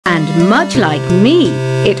much like me,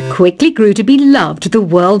 it quickly grew to be loved the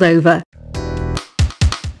world over.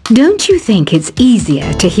 Don't you think it's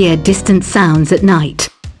easier to hear distant sounds at night?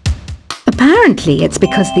 Apparently it's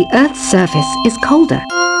because the Earth's surface is colder.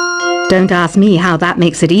 Don't ask me how that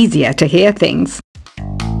makes it easier to hear things.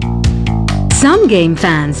 Some game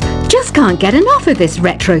fans just can't get enough of this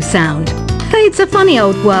retro sound. It's a funny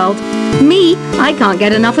old world. Me, I can't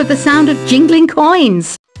get enough of the sound of jingling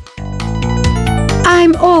coins.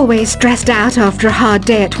 I'm always stressed out after a hard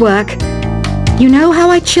day at work. You know how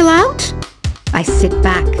I chill out? I sit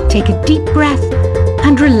back, take a deep breath,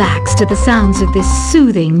 and relax to the sounds of this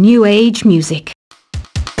soothing new age music.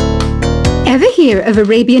 Ever hear of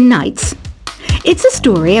Arabian Nights? It's a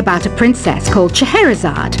story about a princess called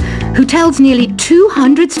Scheherazade who tells nearly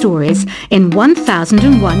 200 stories in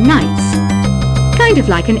 1001 nights. Kind of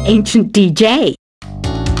like an ancient DJ.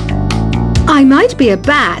 I might be a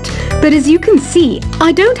bat, but as you can see,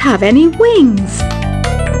 I don't have any wings.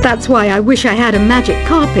 That's why I wish I had a magic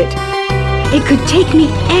carpet. It could take me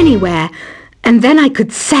anywhere, and then I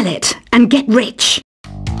could sell it and get rich.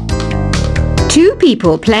 Two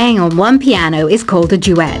people playing on one piano is called a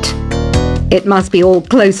duet. It must be all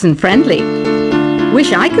close and friendly.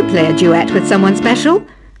 Wish I could play a duet with someone special.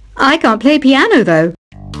 I can't play piano though.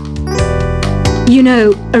 You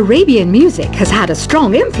know, Arabian music has had a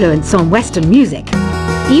strong influence on Western music.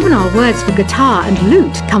 Even our words for guitar and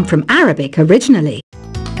lute come from Arabic originally.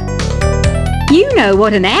 You know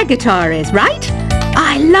what an air guitar is, right?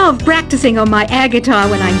 I love practicing on my air guitar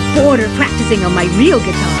when I'm bored of practicing on my real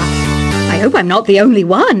guitar. I hope I'm not the only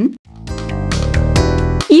one.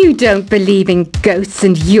 You don't believe in ghosts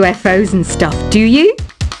and UFOs and stuff, do you?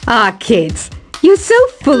 Ah, kids, you're so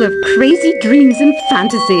full of crazy dreams and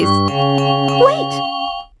fantasies. Wait,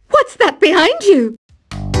 what's that behind you?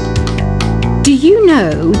 Do you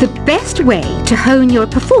know the best way to hone your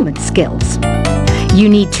performance skills? You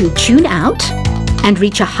need to tune out and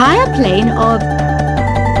reach a higher plane of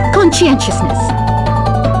conscientiousness.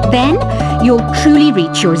 Then you'll truly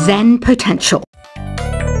reach your Zen potential.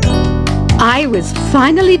 I was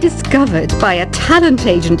finally discovered by a talent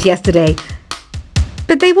agent yesterday,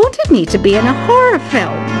 but they wanted me to be in a horror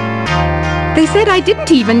film. They said I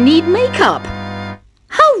didn't even need makeup.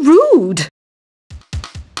 How rude!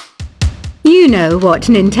 You know what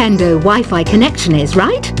Nintendo Wi-Fi connection is,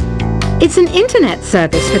 right? It's an internet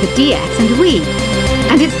service for the DS and Wii,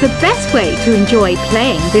 and it's the best way to enjoy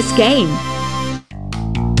playing this game.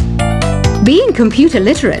 Being computer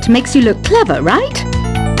literate makes you look clever, right?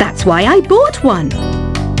 That's why I bought one.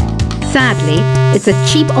 Sadly, it's a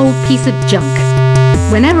cheap old piece of junk.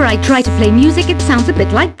 Whenever I try to play music, it sounds a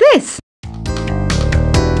bit like this.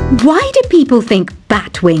 Why do people think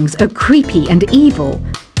bat wings are creepy and evil?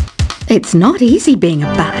 It's not easy being a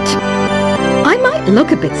bat. I might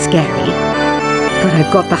look a bit scary, but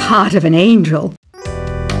I've got the heart of an angel.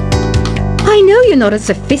 I know you're not as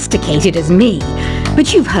sophisticated as me,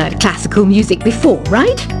 but you've heard classical music before,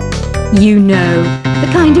 right? You know,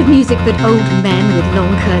 the kind of music that old men with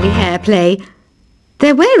long curly hair play.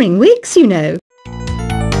 They're wearing wigs, you know.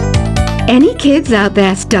 Any kids out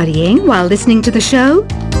there studying while listening to the show?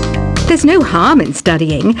 There's no harm in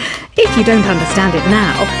studying. If you don't understand it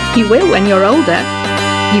now, you will when you're older.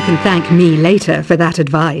 You can thank me later for that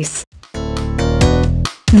advice.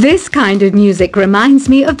 This kind of music reminds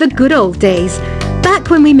me of the good old days, back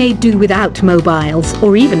when we made do without mobiles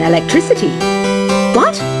or even electricity.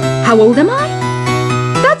 What? How old am I?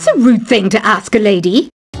 That's a rude thing to ask a lady.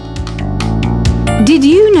 Did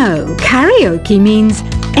you know karaoke means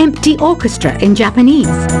empty orchestra in Japanese?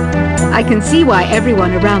 I can see why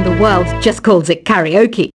everyone around the world just calls it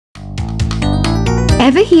karaoke.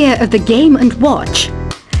 Ever hear of the Game & Watch?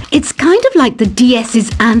 It's kind of like the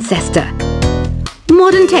DS's ancestor.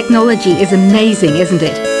 Modern technology is amazing, isn't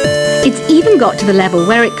it? It's even got to the level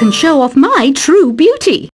where it can show off my true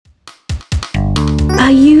beauty.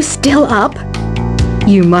 Are you still up?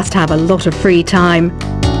 You must have a lot of free time.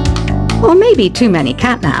 Or maybe too many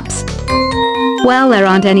catnaps. Well, there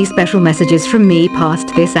aren't any special messages from me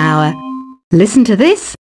past this hour. Listen to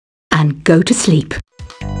this and go to sleep.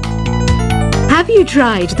 Have you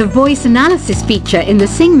tried the voice analysis feature in the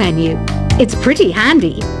Sing menu? It's pretty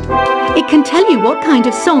handy. It can tell you what kind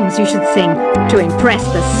of songs you should sing to impress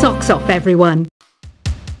the socks off everyone.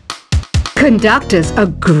 Conductors are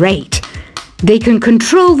great. They can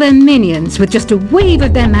control their minions with just a wave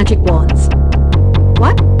of their magic wands.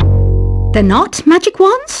 What? They're not magic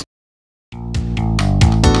wands?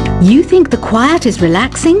 You think the quiet is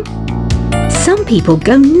relaxing? Some people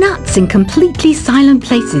go nuts in completely silent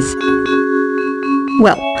places.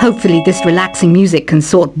 Well, hopefully this relaxing music can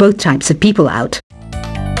sort both types of people out.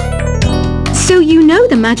 So you know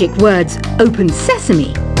the magic words "Open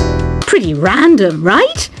Sesame"? Pretty random,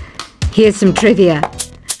 right? Here's some trivia.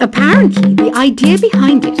 Apparently, the idea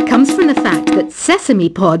behind it comes from the fact that sesame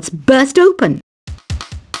pods burst open.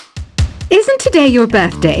 Isn't today your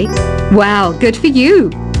birthday? Well, good for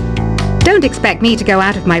you. Don't expect me to go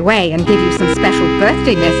out of my way and give you some special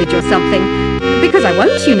birthday message or something, because I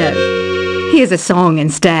won't, you know. Here's a song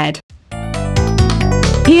instead.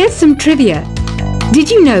 Here's some trivia. Did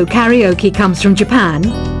you know karaoke comes from Japan?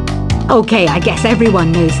 Okay, I guess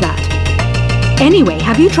everyone knows that. Anyway,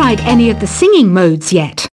 have you tried any of the singing modes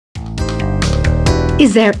yet?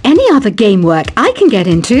 Is there any other game work I can get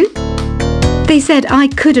into? They said I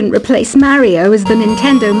couldn't replace Mario as the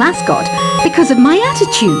Nintendo mascot because of my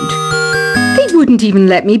attitude. They wouldn't even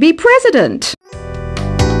let me be president.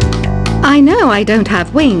 I know I don't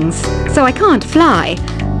have wings, so I can't fly.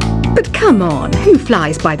 But come on, who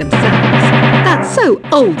flies by themselves? That's so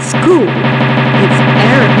old school. It's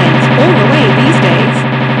aeroplanes all the way these days.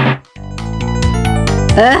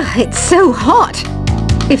 Ugh, it's so hot.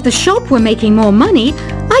 If the shop were making more money,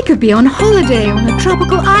 I could be on holiday on a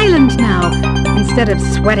tropical island now, instead of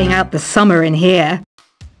sweating out the summer in here.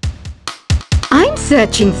 I'm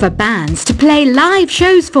searching for bands to play live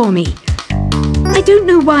shows for me. I don't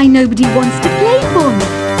know why nobody wants to play for me.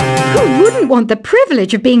 Who wouldn't want the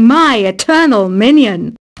privilege of being my eternal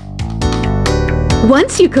minion?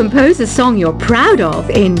 Once you compose a song you're proud of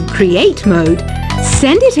in Create mode,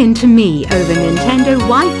 send it in to me over Nintendo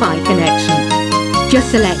Wi-Fi connection.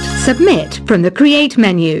 Just select Submit from the Create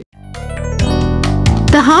menu.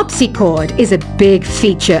 The harpsichord is a big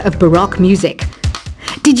feature of Baroque music.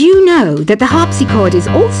 Did you know that the harpsichord is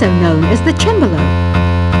also known as the cembalo?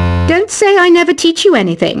 Don't say I never teach you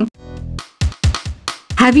anything.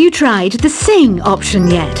 Have you tried the Sing option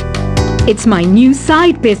yet? It's my new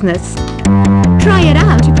side business. Try it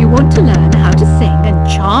out if you want to learn how to sing and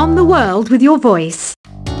charm the world with your voice.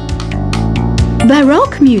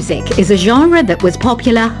 Baroque music is a genre that was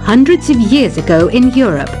popular hundreds of years ago in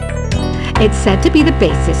Europe. It's said to be the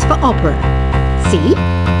basis for opera. See?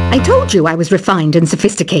 I told you I was refined and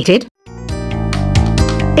sophisticated.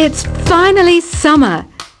 It's finally summer.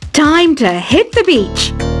 Time to hit the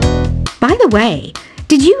beach. By the way,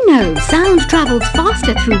 did you know sound travels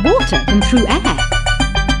faster through water than through air?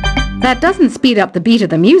 That doesn't speed up the beat of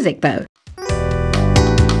the music, though.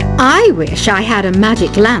 I wish I had a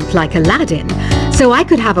magic lamp like Aladdin, so I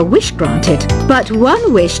could have a wish granted. But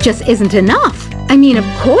one wish just isn't enough. I mean, of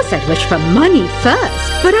course I'd wish for money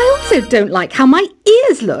first, but I also don't like how my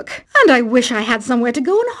ears look. And I wish I had somewhere to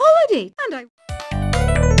go on holiday.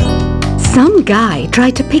 Some guy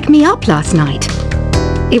tried to pick me up last night.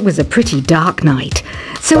 It was a pretty dark night,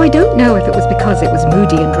 so I don't know if it was because it was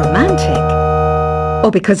moody and romantic, or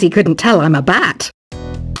because he couldn't tell I'm a bat.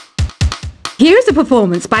 Here's a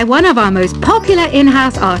performance by one of our most popular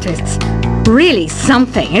in-house artists. Really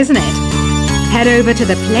something, isn't it? Head over to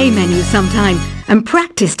the play menu sometime and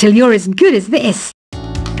practice till you're as good as this.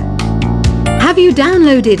 Have you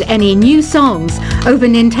downloaded any new songs over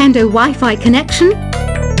Nintendo Wi-Fi connection?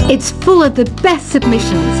 It's full of the best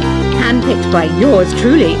submissions, handpicked by yours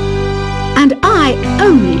truly. And I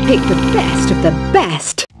only pick the best of the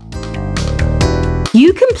best.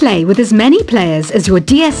 You can play with as many players as your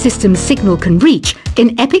DS system's signal can reach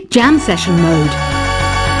in Epic Jam Session mode.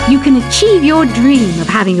 You can achieve your dream of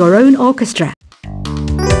having your own orchestra.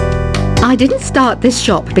 I didn't start this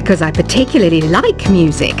shop because I particularly like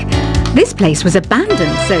music. This place was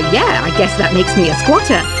abandoned, so yeah, I guess that makes me a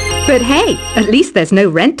squatter. But hey, at least there's no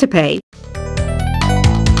rent to pay.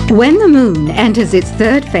 When the moon enters its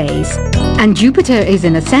third phase and Jupiter is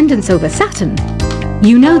in ascendance over Saturn,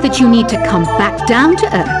 you know that you need to come back down to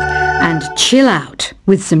Earth and chill out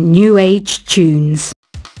with some new age tunes.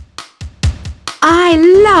 I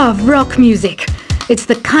love rock music. It's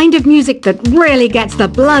the kind of music that really gets the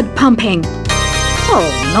blood pumping.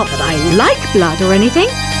 Oh, not that I like blood or anything.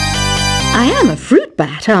 I am a fruit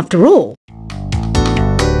bat after all.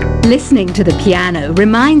 Listening to the piano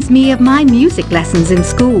reminds me of my music lessons in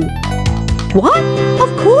school. What?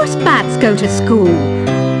 Of course bats go to school.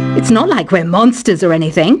 It's not like we're monsters or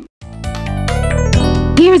anything.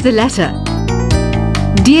 Here's a letter.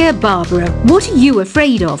 Dear Barbara, what are you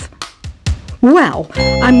afraid of? Well,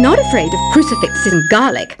 I'm not afraid of crucifixes and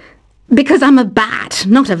garlic, because I'm a bat,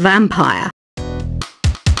 not a vampire.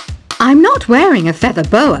 I'm not wearing a feather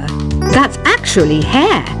boa. That's actually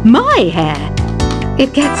hair, my hair.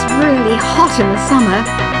 It gets really hot in the summer.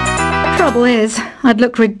 Trouble is, I'd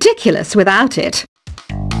look ridiculous without it.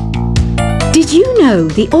 Did you know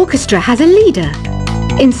the orchestra has a leader?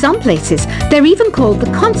 In some places, they're even called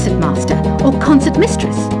the concertmaster or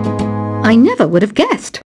concertmistress. I never would have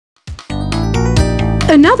guessed.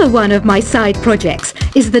 Another one of my side projects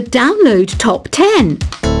is the Download Top 10.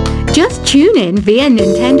 Just tune in via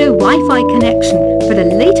Nintendo Wi-Fi connection for the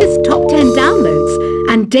latest Top 10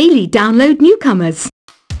 downloads and daily download newcomers.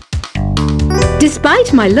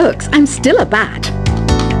 Despite my looks, I'm still a bat.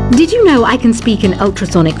 Did you know I can speak in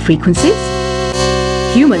ultrasonic frequencies?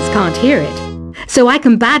 Humans can't hear it, so I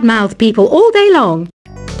can badmouth people all day long.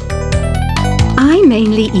 I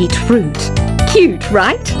mainly eat fruit. Cute,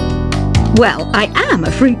 right? Well, I am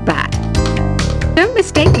a fruit bat. Don't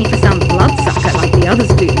mistake me for some bloodsucker like the others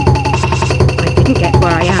do. I didn't get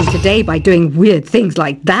where I am today by doing weird things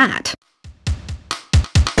like that.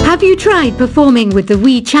 Have you tried performing with the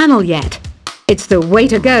Wii channel yet? It's the way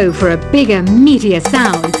to go for a bigger, meatier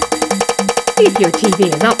sound. If your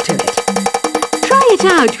TV is up to it. Try it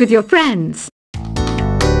out with your friends.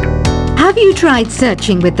 Have you tried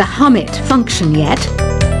searching with the Hum It function yet?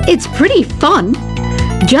 It's pretty fun.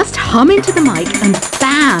 Just hum into the mic and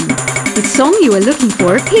bam! The song you are looking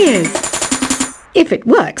for appears. If it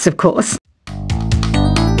works, of course.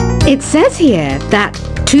 It says here that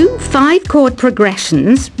 2 5-chord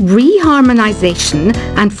progressions, reharmonization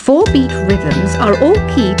and 4-beat rhythms are all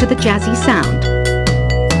key to the jazzy sound.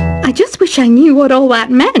 I just wish I knew what all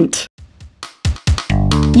that meant.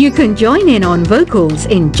 You can join in on vocals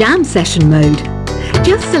in jam session mode.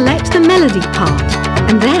 Just select the melody part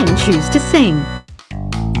and then choose to sing.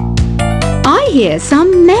 I hear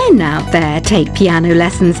some men out there take piano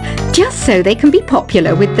lessons just so they can be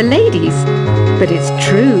popular with the ladies. But it's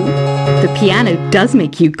true, the piano does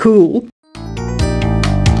make you cool.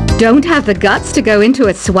 Don't have the guts to go into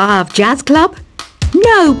a suave jazz club?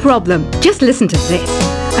 No problem, just listen to this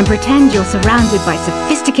and pretend you're surrounded by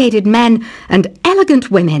sophisticated men and elegant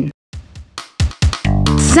women.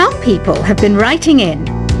 Some people have been writing in,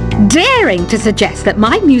 daring to suggest that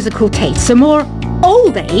my musical tastes are more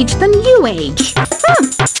old age than new age.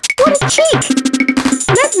 What a cheek!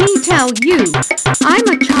 Let me tell you, I'm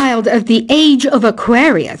a child of the age of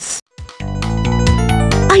Aquarius.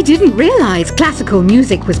 I didn't realize classical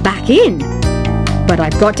music was back in, but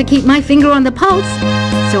I've got to keep my finger on the pulse,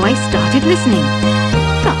 so I started listening.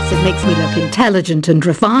 Plus, it makes me look intelligent and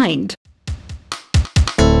refined.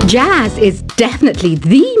 Jazz is definitely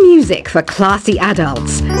the music for classy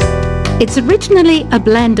adults. It's originally a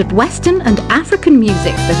blend of Western and African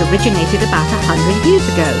music that originated about 100 years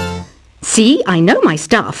ago. See, I know my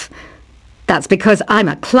stuff. That's because I'm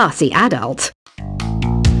a classy adult.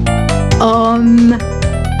 Oh,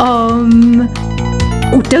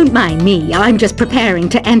 don't mind me. I'm just preparing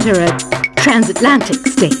to enter a transatlantic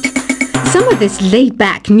state. Some of this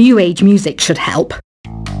laid-back New Age music should help.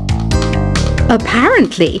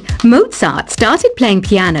 Apparently, Mozart started playing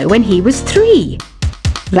piano when he was 3.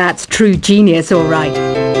 That's true genius, all right.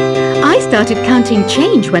 I started counting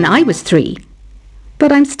change when I was 3.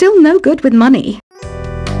 But I'm still no good with money.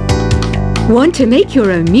 Want to make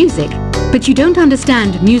your own music, but you don't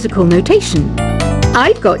understand musical notation?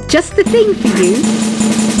 I've got just the thing for you.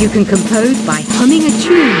 You can compose by humming a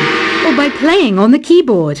tune or by playing on the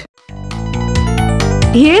keyboard.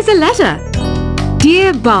 Here's a letter.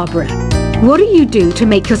 Dear Barbara, what do you do to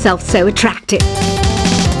make yourself so attractive?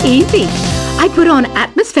 Easy. I put on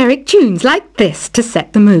atmospheric tunes like this to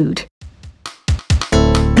set the mood.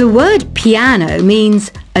 The word piano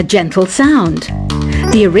means a gentle sound.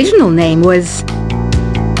 The original name was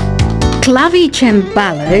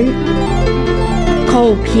clavicembalo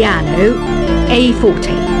col piano a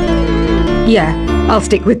forte. Yeah, I'll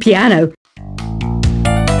stick with piano.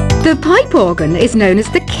 The pipe organ is known as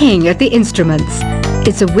the king of the instruments.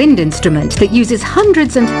 It's a wind instrument that uses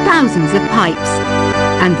hundreds and thousands of pipes.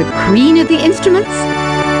 And the queen of the instruments?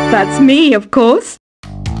 That's me, of course.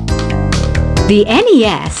 The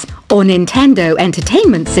NES, or Nintendo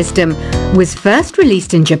Entertainment System, was first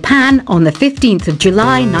released in Japan on the 15th of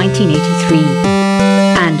July 1983.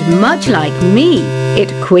 And much like me,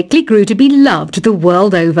 it quickly grew to be loved the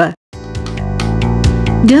world over.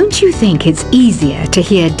 Don't you think it's easier to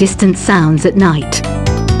hear distant sounds at night?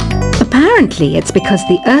 Apparently it's because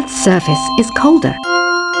the Earth's surface is colder.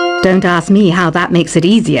 Don't ask me how that makes it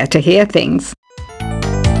easier to hear things.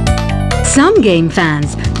 Some game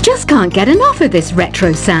fans just can't get enough of this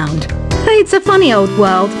retro sound. It's a funny old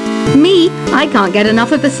world. Me, I can't get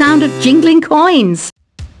enough of the sound of jingling coins.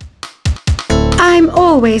 I'm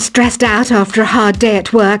always stressed out after a hard day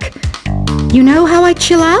at work. You know how I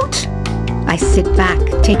chill out? I sit back,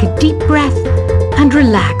 take a deep breath, and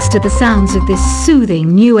relax to the sounds of this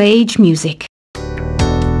soothing New Age music.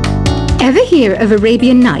 Ever hear of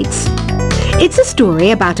Arabian Nights? It's a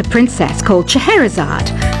story about a princess called Scheherazade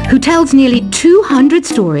who tells nearly 200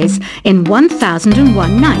 stories in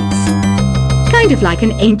 1001 Nights. Kind of like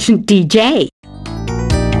an ancient DJ.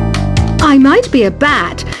 I might be a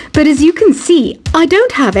bat, but as you can see, I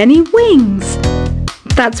don't have any wings.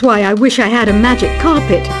 That's why I wish I had a magic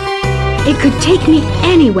carpet. It could take me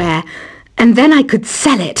anywhere, and then I could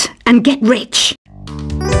sell it and get rich.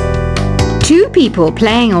 Two people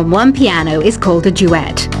playing on one piano is called a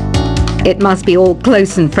duet. It must be all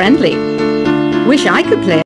close and friendly. Wish I could play.